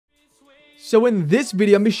So in this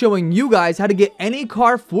video, I'm going to be showing you guys how to get any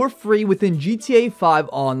car for free within GTA 5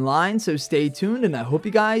 online. So stay tuned and I hope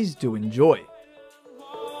you guys do enjoy.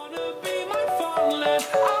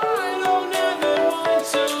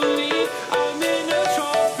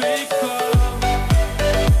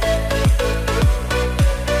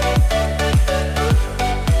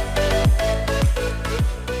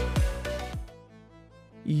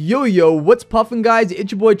 Yo, what's puffin' guys?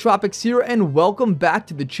 It's your boy Tropics here and welcome back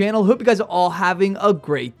to the channel. Hope you guys are all having a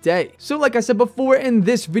great day. So like I said before, in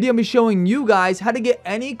this video, I'm showing you guys how to get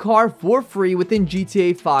any car for free within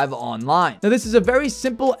GTA 5 online. Now this is a very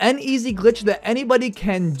simple and easy glitch that anybody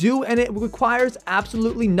can do and it requires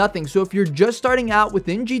absolutely nothing. So if you're just starting out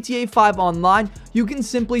within GTA 5 online, you can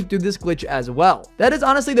simply do this glitch as well. That is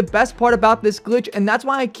honestly the best part about this glitch, and that's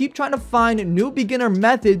why I keep trying to find new beginner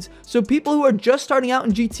methods so people who are just starting out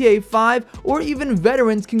in GTA 5 or even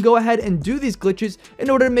veterans can go ahead and do these glitches in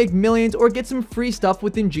order to make millions or get some free stuff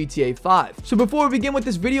within GTA 5. So before we begin with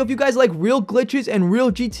this video, if you guys like real glitches and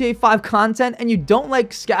real GTA 5 content and you don't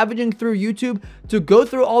like scavenging through YouTube to go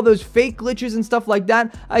through all those fake glitches and stuff like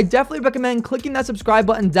that, I definitely recommend clicking that subscribe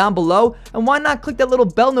button down below, and why not click that little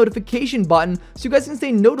bell notification button so you guys can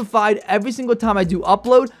stay notified every single time I do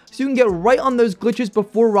upload, so you can get right on those glitches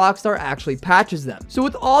before Rockstar actually patches them. So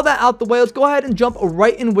with all that out the way, let's go ahead and jump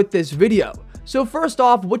right in with this video. So first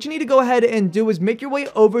off, what you need to go ahead and do is make your way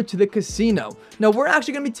over to the casino. Now we're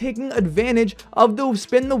actually going to be taking advantage of the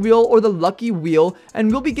spin the wheel or the lucky wheel,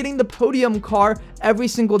 and we'll be getting the podium car every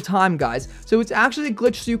single time, guys. So it's actually a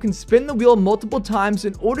glitch so you can spin the wheel multiple times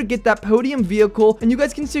in order to get that podium vehicle, and you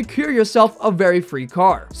guys can secure yourself a very free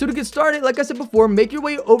car. So to get started, like I said before, make your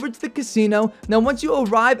way over to the casino. Now once you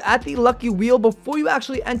arrive at the lucky wheel, before you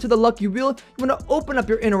actually enter the lucky wheel, you want to open up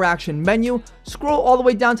your interaction menu, scroll all the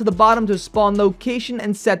way down to the bottom to spawn location,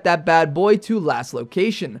 and set that bad boy to last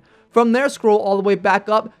location. From there, scroll all the way back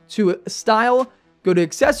up to style, go to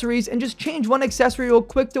accessories, and just change one accessory real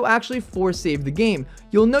quick to actually force save the game.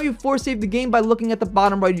 You'll know you force save the game by looking at the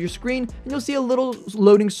bottom right of your screen, and you'll see a little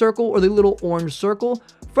loading circle or the little orange circle.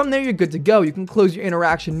 From there, you're good to go. You can close your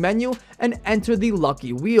interaction menu and enter the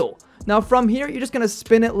lucky wheel. Now from here, you're just going to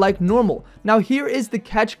spin it like normal. Now here is the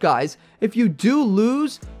catch, guys. If you do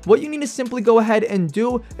lose, what you need to simply go ahead and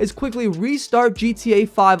do is quickly restart GTA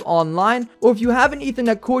 5 online, or if you have an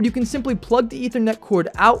Ethernet cord, you can simply plug the Ethernet cord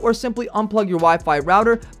out or simply unplug your Wi-Fi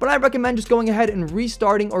router, but I recommend just going ahead and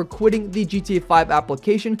restarting or quitting the GTA 5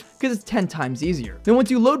 application because it's 10 times easier. Then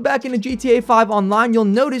once you load back into GTA 5 online, you'll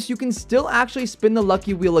notice you can still actually spin the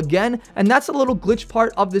lucky wheel again, and that's a little glitch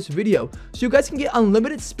part of this video. So you guys can get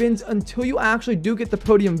unlimited spins until you actually do get the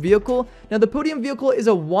podium vehicle. Now the podium vehicle is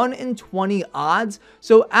a 1 in 20 odds,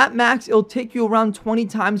 so at max it'll take you around 20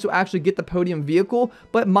 times to actually get the podium vehicle,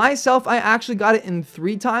 but myself, I actually got it in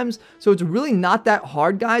 3 times, so it's really not that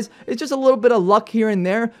hard, guys. It's just a little bit of luck here and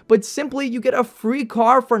there, but simply you get a free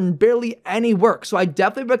car for barely any work. So I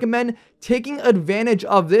definitely recommend taking advantage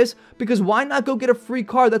of this, because why not go get a free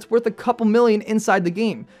car that's worth a couple million inside the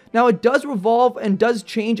game? Now it does revolve and does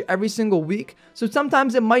change every single week, so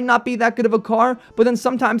sometimes it might not be that good of a car, but then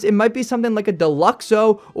sometimes it might be something like a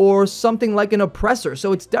Deluxo or something like an Oppressor.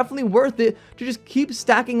 So it's definitely worth it to just keep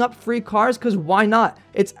stacking up free cars, because why not?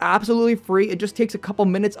 It's absolutely free. It just takes a couple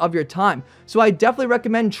minutes of your time. So I definitely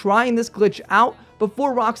recommend trying this glitch out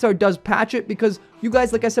before Rockstar does patch it, because you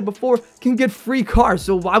guys, like I said before, can get free cars,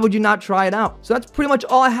 so why would you not try it out? So that's pretty much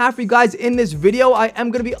all I have for you guys in this video. I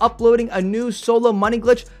am going to be uploading a new solo money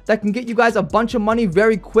glitch that can get you guys a bunch of money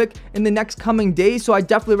very quick in the next coming days, so I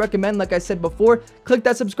definitely recommend, like I said before, click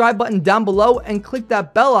that subscribe button down below and click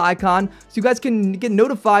that bell icon so you guys can get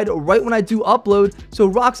notified right when I do upload, so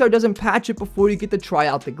Rockstar doesn't patch it before you get to try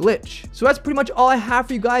out the glitch. So that's pretty much all I have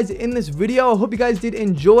for you guys in this video. I hope you guys did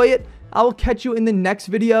enjoy it. I will catch you in the next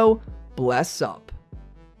video. Bless up.